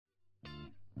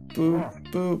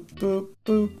boop, boop, boop,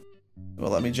 boop. Will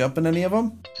it let me jump in any of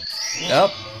them? Yep.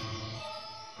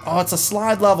 Oh, it's a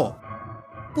slide level.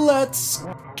 Let's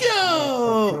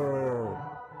go!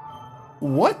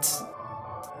 What?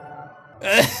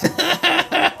 That's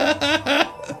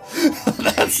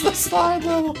the slide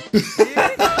level.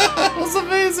 That's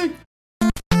amazing.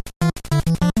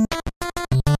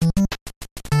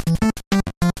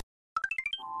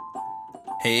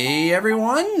 Hey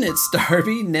everyone, it's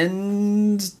Darby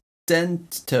Nintendo.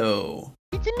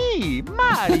 It's me,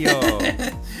 Mario!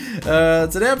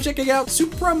 Today I'm checking out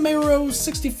Super Mario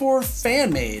 64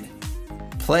 fan-made.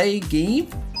 Play game?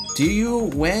 Do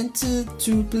you want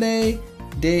to play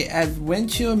the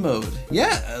adventure mode?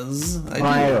 Yes, I do.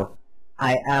 Mario,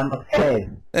 I am a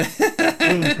princess.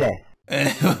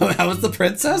 That was the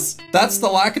princess? That's the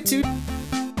Lakitu?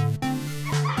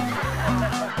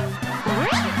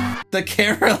 The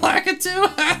camera Lakitu?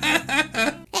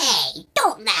 Hey,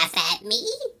 don't laugh at me.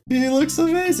 He looks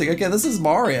amazing. Okay, this is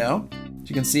Mario. As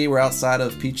you can see, we're outside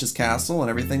of Peach's castle and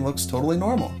everything looks totally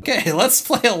normal. Okay, let's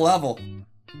play a level.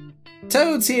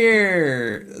 Toad's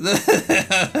here!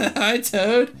 Hi,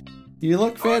 Toad. You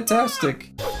look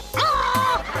fantastic.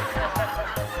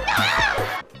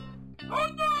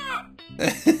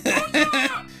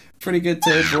 Pretty good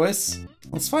Toad voice.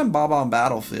 Let's find Bob on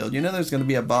Battlefield. You know there's going to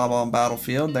be a Bob on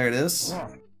Battlefield. There it is.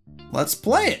 Let's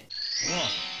play it.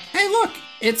 Hey, look!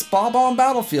 It's Bob on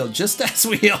Battlefield, just as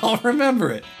we all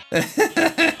remember it.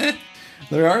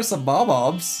 There are some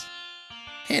Bob-Obs.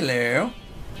 Hello.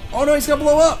 Oh no, he's gonna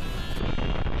blow up!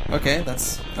 Okay,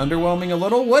 that's underwhelming a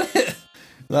little. What?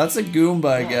 That's a Goomba,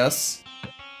 I guess.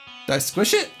 Did I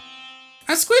squish it?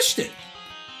 I squished it!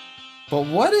 But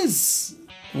what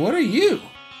are you?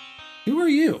 Who are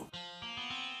you?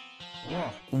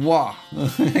 Wah.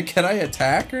 Can I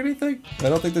attack or anything? I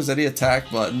don't think there's any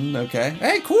attack button. Okay.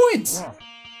 Hey, coins!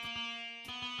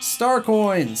 Star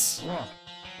coins!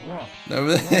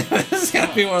 This is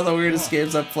gonna be one of the weirdest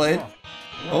games I've played.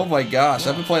 Oh my gosh,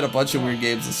 I've been playing a bunch of weird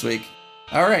games this week.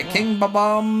 Alright, King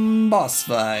Babam boss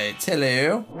fight.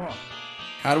 Hello.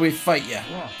 How do we fight ya?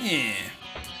 Yeah.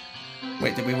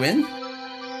 Wait, did we win?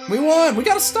 We won! We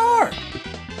got a star!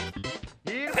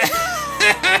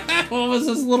 What was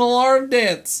this little arm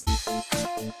dance?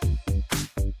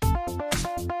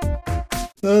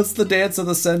 That's the dance of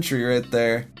the century right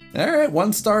there. Alright,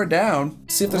 1 star down.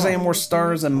 See if there's any more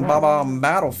stars in Baba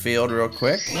Battlefield real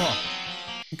quick.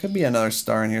 There could be another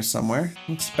star in here somewhere.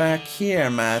 What's back here,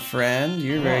 my friend?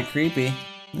 You're very creepy.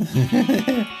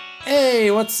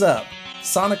 Hey, what's up?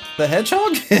 Sonic the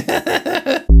Hedgehog?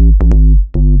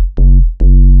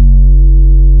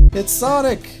 It's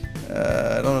Sonic!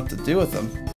 I don't know what to do with them.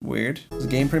 Weird. Is the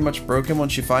game pretty much broken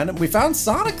once you find him? We found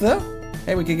Sonic though!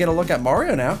 Hey, we can get a look at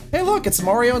Mario now. Hey look, it's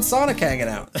Mario and Sonic hanging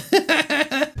out.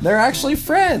 They're actually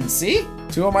friends, see?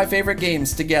 2 of my favorite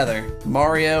games together.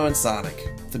 Mario and Sonic.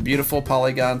 The beautiful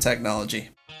polygon technology.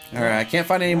 Alright, I can't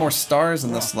find any more stars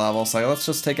in this level, so let's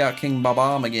just take out King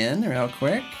Babam again real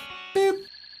quick. Boop.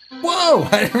 Whoa!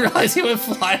 I didn't realize he went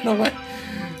flying away.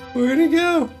 Where'd he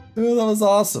go? Oh, that was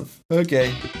awesome.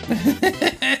 Okay.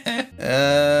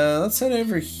 Let's head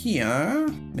over here.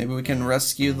 Maybe we can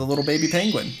rescue the little baby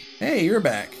penguin. Hey, you're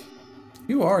back.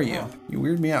 Who are you? You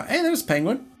weird me out. Hey, there's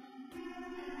Penguin.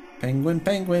 Penguin,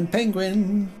 penguin,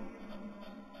 penguin.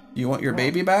 You want your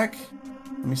baby back?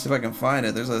 Let me see if I can find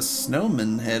it. There's a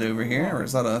snowman head over here. Or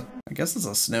is that a... I guess it's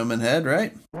a snowman head,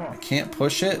 right? I can't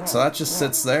push it, so that just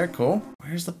sits there. Cool.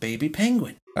 Where's the baby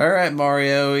penguin? Alright,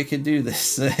 Mario, we can do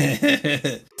this.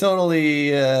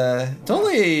 Totally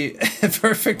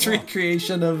perfect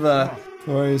recreation of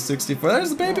Mario 64. There's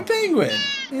the baby penguin.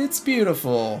 It's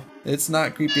beautiful. It's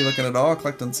not creepy looking at all.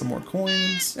 Collecting some more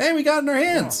coins. Hey, we got it in our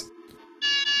hands.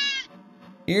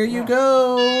 Here you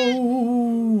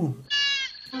go.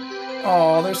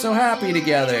 Oh, they're so happy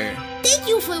together. Thank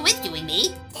you for rescuing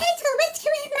me. Thanks for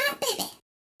rescuing my baby.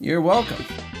 You're welcome.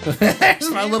 There's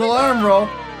my little arm roll.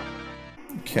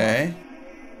 Okay.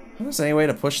 What is any way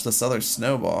to push this other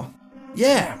snowball?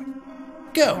 Yeah!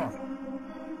 Go!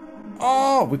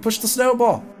 Oh, we pushed the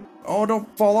snowball! Oh,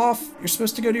 don't fall off! You're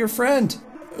supposed to go to your friend!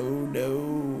 Oh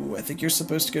no, I think you're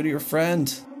supposed to go to your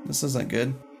friend. This isn't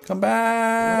good. Come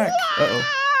back! Uh-oh.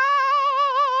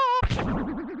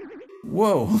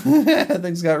 Whoa!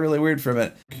 Things got really weird for a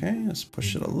minute. Okay, let's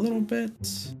push it a little bit.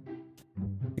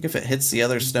 I think if it hits the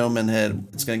other snowman head,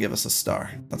 it's gonna give us a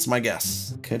star. That's my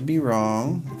guess. Could be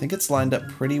wrong. I think it's lined up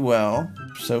pretty well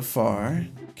so far.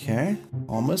 Okay,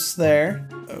 almost there.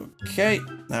 Okay,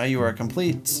 now you are a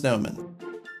complete snowman.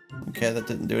 Okay, that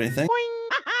didn't do anything.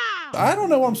 I don't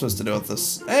know what I'm supposed to do with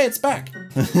this. Hey, it's back.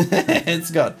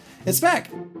 It's gone. It's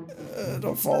back.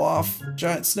 Don't fall off.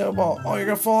 Giant snowball. Oh, you're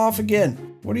gonna fall off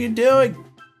again. What are you doing?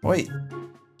 Wait.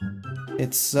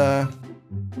 It's going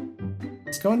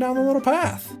down the little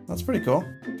path. That's pretty cool.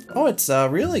 Oh, it's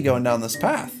really going down this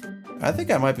path. I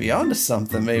think I might be onto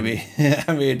something, maybe.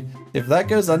 I mean, if that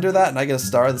goes under that and I get a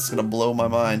star, that's gonna blow my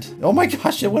mind. Oh my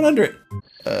gosh, it went under it.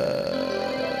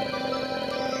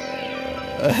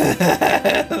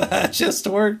 That just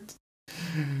worked.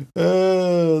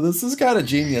 This is kind of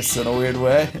genius in a weird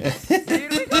way.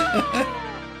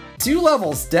 2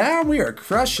 levels down, we are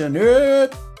crushing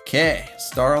it. Okay,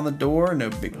 star on the door, no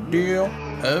big deal.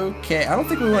 Okay, I don't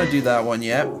think we want to do that one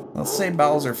yet. Let's save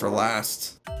Bowser for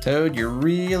last. Toad, you're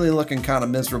really looking kind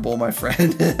of miserable, my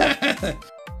friend.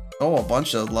 Oh, a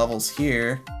bunch of levels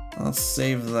here. Let's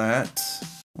save that.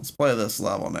 Let's play this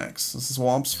level next. This is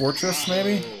Womp's Fortress,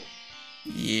 maybe?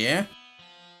 Yeah.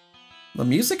 The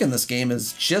music in this game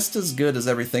is just as good as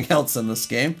everything else in this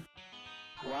game.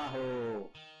 Boop!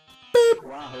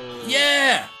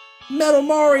 Yeah! Metal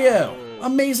Mario!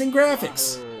 Amazing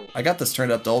graphics! I got this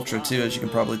turned up to Ultra too, as you can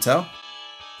probably tell.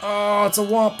 Oh, it's a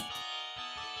Womp!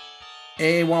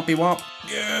 Hey, Wompy Womp!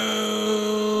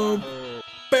 Go!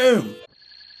 Boom!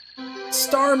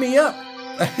 Star me up!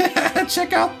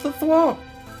 Check out the Thwomp!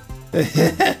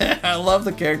 I love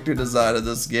the character design of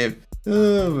this game.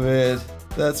 Oh man,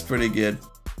 that's pretty good.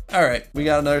 Alright, we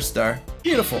got another star.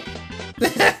 Beautiful.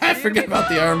 I forget about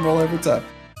the arm roll every time.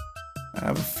 I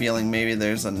have a feeling maybe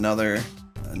there's another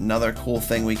cool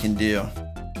thing we can do.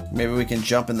 Maybe we can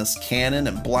jump in this cannon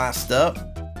and blast up.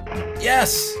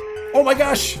 Yes! Oh my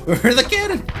gosh! We're the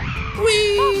cannon!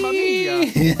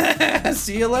 Whee!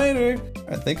 See you later.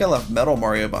 I think I left Metal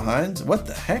Mario behind. What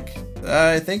the heck?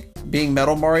 I think being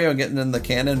Metal Mario and getting in the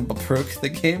cannon broke the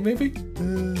game, maybe?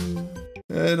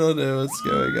 I don't know what's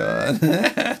going on.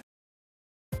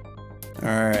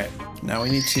 Alright, now we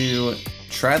need to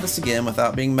try this again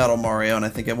without being Metal Mario, and I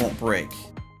think it won't break.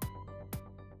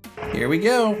 Here we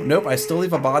go. Nope, I still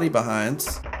leave a body behind.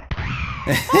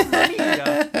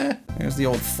 There's the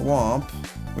old Thwomp.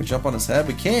 We jump on his head?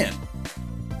 We can.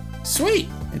 Sweet!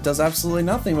 It does absolutely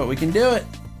nothing, but we can do it.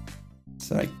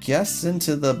 So I guess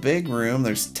into the big room,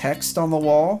 there's text on the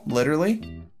wall,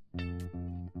 literally.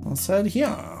 Let's head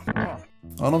here.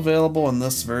 Unavailable in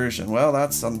this version. Well,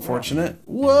 that's unfortunate.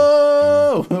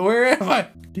 Whoa! Where am I?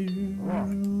 Do,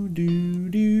 do,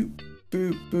 do.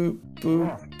 Boop, boop,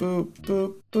 boop, boop,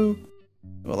 boop, boop.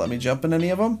 Will it let me jump in any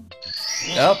of them?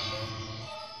 Yep.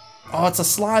 Oh, it's a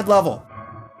slide level.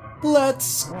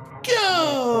 Let's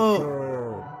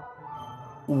go!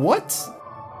 What?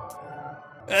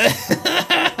 That's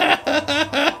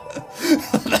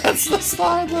the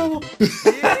slide level.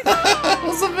 That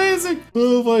was amazing.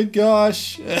 Oh my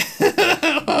gosh.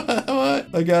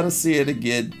 I gotta see it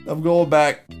again. I'm going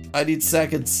back. I need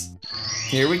seconds.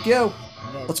 Here we go.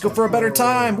 Let's go for a better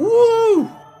time. Woo!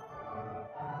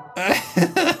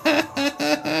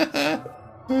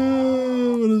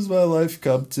 What does my life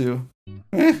come to?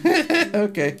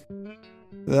 Okay.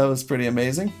 That was pretty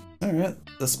amazing. Alright.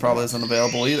 This probably isn't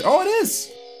available either. Oh, it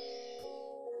is!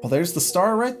 Well, there's the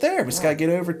star right there. We just gotta get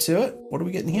over to it. What are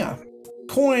we getting here?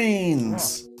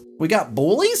 Coins! We got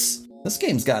bullies? This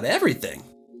game's got everything.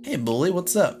 Hey, bully,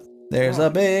 what's up? There's a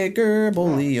bigger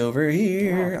bully over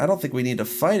here. I don't think we need to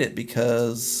fight it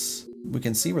because we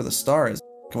can see where the star is.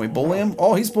 Can we bully him?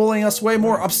 Oh, he's bullying us way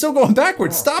more. I'm still going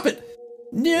backwards. Stop it!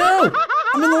 No!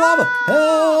 I'm in the lava.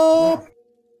 Help!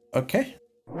 Okay.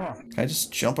 Can I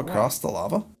just jump across the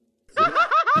lava?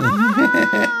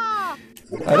 I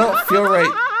don't feel right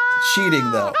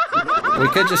cheating though. We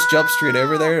could just jump straight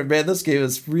over there. Man, this game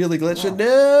is really glitching.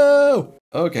 No!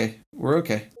 Okay, we're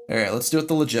okay. Alright, let's do it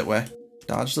the legit way.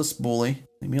 Dodge this bully.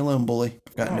 Leave me alone, bully.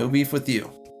 I've got no beef with you.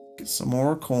 Get some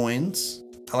more coins.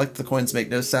 I like the coins make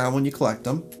no sound when you collect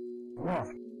them.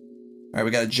 Alright,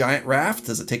 we got a giant raft.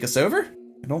 Does it take us over?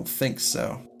 I don't think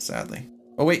so, sadly.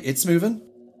 Oh wait, it's moving.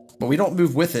 But we don't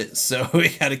move with it, so we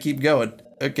gotta keep going.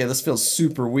 Okay, this feels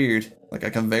super weird. Like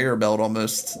a conveyor belt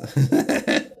almost.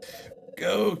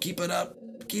 Go, keep it up.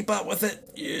 Keep up with it.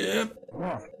 Yep.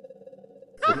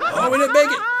 Oh, we didn't make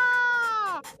it.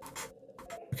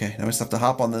 Okay, now we just have to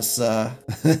hop on this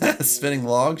spinning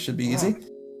log. Should be easy.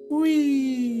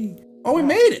 Whee! Oh, we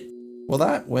made it. Well,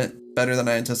 that went better than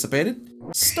I anticipated.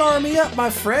 Star me up,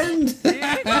 my friend.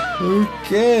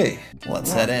 Okay,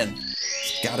 let's head in.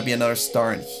 There's gotta be another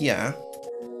star in here.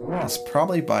 It's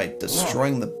probably by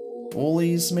destroying the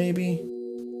bullies, maybe?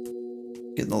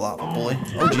 Getting the lava bully.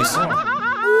 Oh, jeez.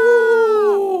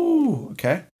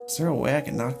 Okay. Is there a way I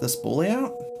can knock this bully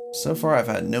out? So far, I've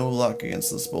had no luck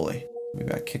against this bully.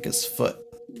 Maybe I kick his foot.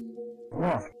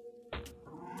 Oh,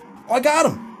 I got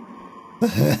him!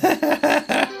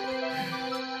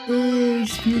 Oh,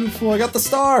 it's beautiful. I got the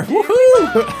star. Woohoo!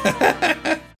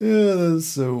 Oh, that is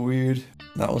so weird.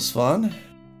 That was fun.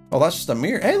 Oh, that's just a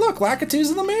mirror. Hey, look,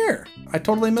 Lakitu's in the mirror. I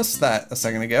totally missed that a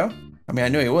second ago. I mean, I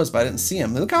knew he was, but I didn't see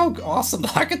him. Look how awesome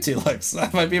Lakitu looks.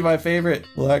 That might be my favorite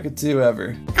Lakitu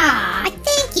ever. Aw,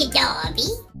 thank you, Darby.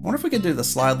 I wonder if we could do the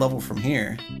slide level from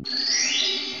here.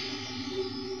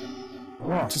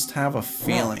 Just have a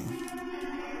feeling.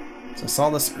 So I saw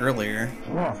this earlier.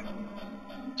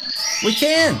 We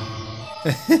can!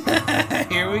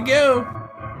 Here we go!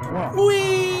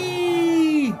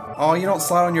 Whee! Oh, you don't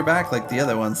slide on your back like the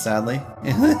other one, sadly.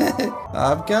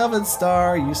 I'm coming,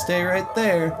 Star. You stay right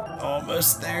there.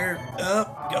 Almost there.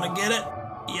 Up. Gonna get it.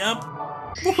 Yep.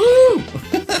 Woohoo!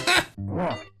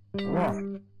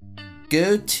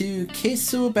 Go to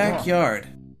Castle Backyard.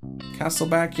 Castle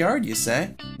Backyard, you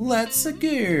say? Let's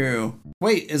go.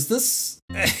 Wait, is this...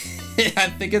 I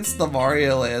think it's the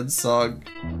Mario Land song.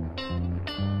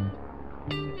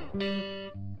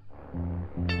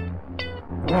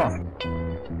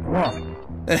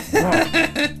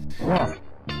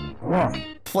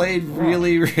 Played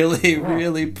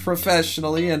really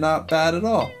professionally and not bad at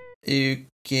all.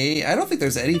 Okay, I don't think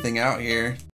there's anything out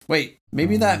here. Wait,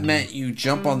 maybe that meant you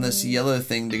jump on this yellow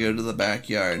thing to go to the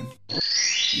backyard.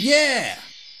 Yeah!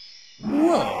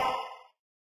 Whoa.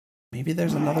 Maybe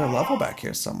there's another level back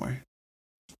here somewhere.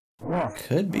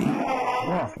 Could be.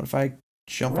 What if I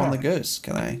jump on the ghost?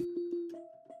 Can I?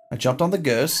 I jumped on the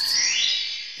ghost.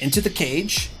 Into the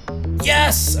cage.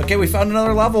 Yes! Okay, we found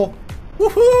another level.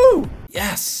 Woohoo!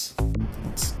 Yes!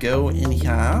 Let's go in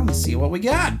here and see what we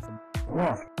got.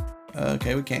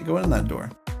 Okay, we can't go in that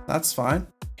door. That's fine.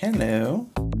 Hello.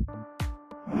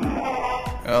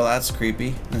 Oh, that's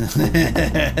creepy.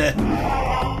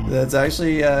 That's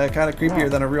actually kind of creepier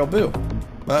than a real boo.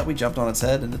 But we jumped on its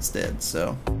head and it's dead,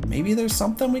 so maybe there's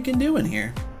something we can do in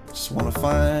here. Just want to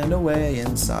find a way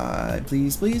inside.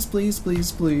 Please, please, please,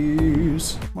 please,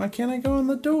 please. Why can't I go in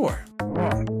the door?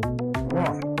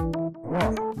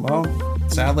 Well,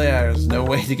 sadly, there's no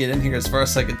way to get in here as far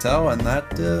as I can tell, and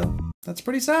that's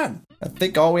pretty sad. I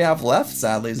think all we have left,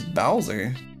 sadly, is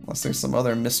Bowser. Unless there's some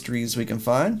other mysteries we can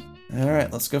find.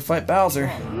 Alright, let's go fight Bowser.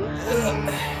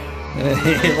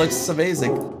 It looks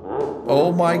amazing.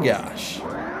 Oh my gosh.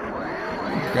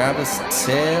 Grab his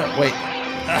tail. Wait.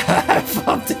 I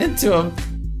bumped into him.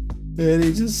 And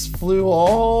he just flew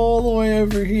all the way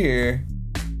over here.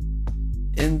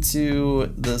 Into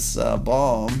this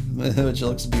bomb. Which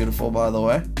looks beautiful, by the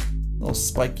way. Little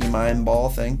spiky mine ball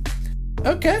thing.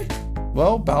 Okay.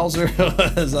 Well, Bowser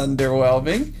was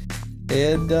underwhelming.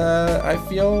 And I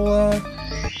feel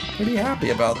pretty happy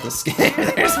about this game.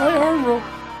 There's my arm roll.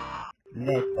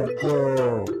 Let's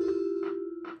go.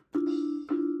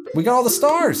 We got all the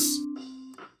stars.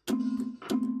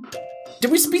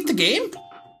 Did we beat the game?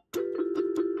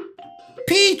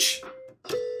 Peach!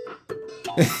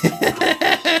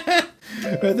 I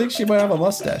think she might have a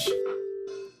mustache.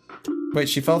 Wait,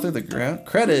 she fell through the ground?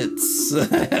 Credits!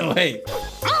 Wait.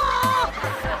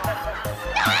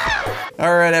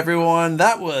 Alright everyone,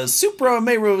 that was Super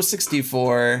Mario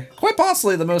 64. Quite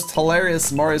possibly the most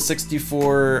hilarious Mario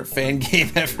 64 fan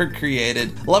game ever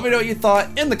created. Let me know what you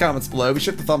thought in the comments below. Be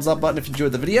sure to hit the thumbs up button if you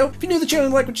enjoyed the video. If you're new to the channel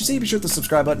and like what you see, be sure to hit the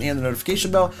subscribe button and the notification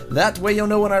bell. That way you'll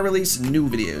know when I release new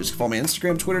videos. Follow me on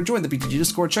Instagram, Twitter, join the BTG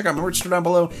Discord, check out my merch store down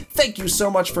below. Thank you so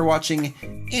much for watching,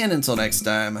 and until next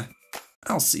time,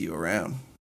 I'll see you around.